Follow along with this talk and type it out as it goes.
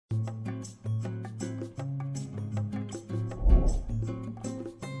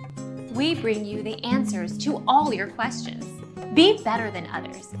we bring you the answers to all your questions. Be better than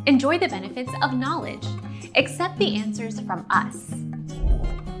others. Enjoy the benefits of knowledge. Accept the answers from us.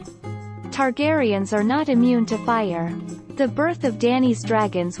 Targaryens are not immune to fire. The birth of Dany's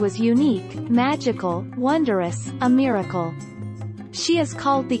dragons was unique, magical, wondrous, a miracle. She is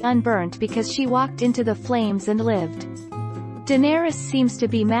called the Unburnt because she walked into the flames and lived. Daenerys seems to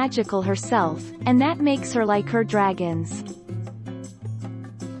be magical herself, and that makes her like her dragons.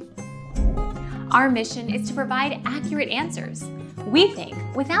 Our mission is to provide accurate answers. We think,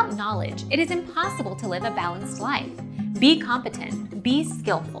 without knowledge, it is impossible to live a balanced life. Be competent, be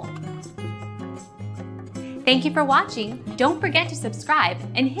skillful. Thank you for watching. Don't forget to subscribe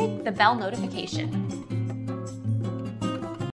and hit the bell notification.